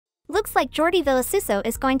Looks like Jordi Vilasuso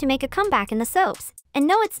is going to make a comeback in the soaps. And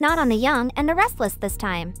no, it's not on The Young and the Restless this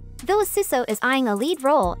time. Vilasuso is eyeing a lead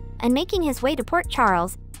role and making his way to Port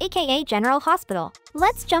Charles, aka General Hospital.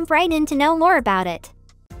 Let's jump right in to know more about it.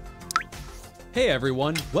 Hey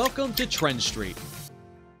everyone, welcome to TrendStreet.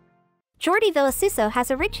 Jordi Vilasuso has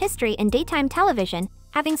a rich history in daytime television,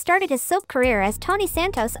 having started his soap career as Tony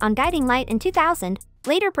Santos on Guiding Light in 2000,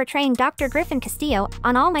 later portraying Dr. Griffin Castillo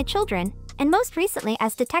on All My Children, and most recently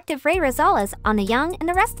as Detective Ray Rosales on The Young and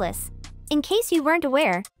the Restless. In case you weren't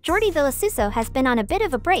aware, Jordi Vilasuso has been on a bit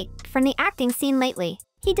of a break from the acting scene lately.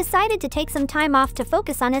 He decided to take some time off to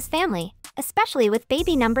focus on his family, especially with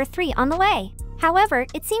baby number 3 on the way. However,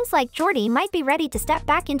 it seems like Jordi might be ready to step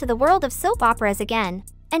back into the world of soap operas again.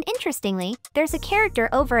 And interestingly, there's a character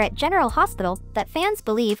over at General Hospital that fans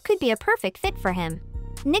believe could be a perfect fit for him.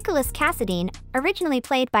 Nicholas Cassadine, originally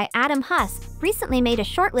played by Adam Huss, recently made a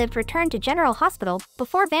short-lived return to General Hospital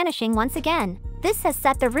before vanishing once again. This has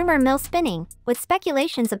set the rumor mill spinning, with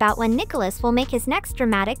speculations about when Nicholas will make his next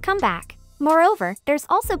dramatic comeback. Moreover, there's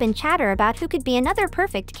also been chatter about who could be another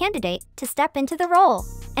perfect candidate to step into the role.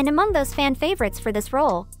 And among those fan favorites for this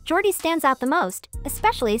role, Jordi stands out the most,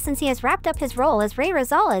 especially since he has wrapped up his role as Ray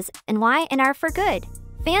Rosales in Y&R for Good.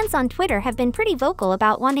 Fans on Twitter have been pretty vocal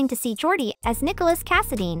about wanting to see Jordi as Nicholas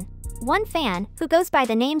Cassadine. One fan, who goes by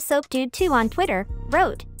the name SoapDude2 on Twitter,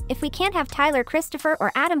 wrote, "If we can't have Tyler Christopher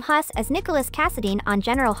or Adam Huss as Nicholas Cassadine on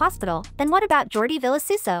General Hospital, then what about Jordi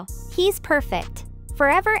Vilasuso? He's perfect."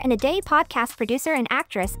 Forever and a Day podcast producer and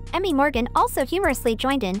actress Emmy Morgan also humorously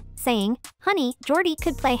joined in, saying, "Honey, Jordi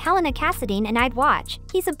could play Helena Cassadine and I'd watch.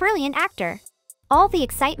 He's a brilliant actor." All the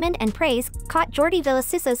excitement and praise caught Jordi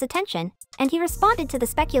Vilasuso's attention, and he responded to the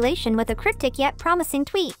speculation with a cryptic yet promising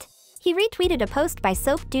tweet. He retweeted a post by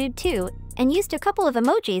SoapDude2 and used a couple of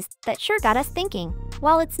emojis that sure got us thinking.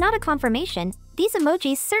 While it's not a confirmation, these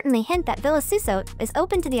emojis certainly hint that Vilasuso is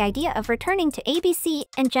open to the idea of returning to ABC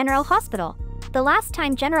and General Hospital. The last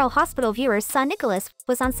time General Hospital viewers saw Nicholas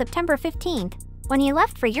was on September 15th, when he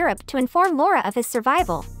left for Europe to inform Laura of his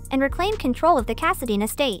survival and reclaim control of the Cassadine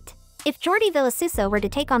estate. If Jordi Vilasuso were to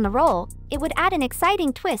take on the role, it would add an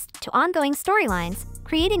exciting twist to ongoing storylines,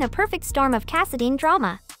 creating a perfect storm of Cassadine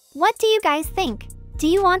drama. What do you guys think? Do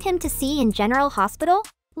you want him to see in General Hospital?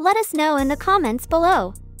 Let us know in the comments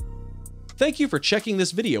below. Thank you for checking this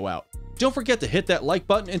video out. Don't forget to hit that like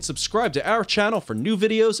button and subscribe to our channel for new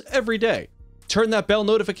videos every day. Turn that bell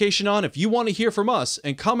notification on if you want to hear from us,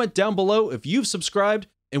 and comment down below if you've subscribed,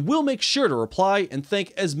 and we'll make sure to reply and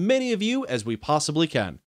thank as many of you as we possibly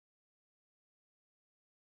can.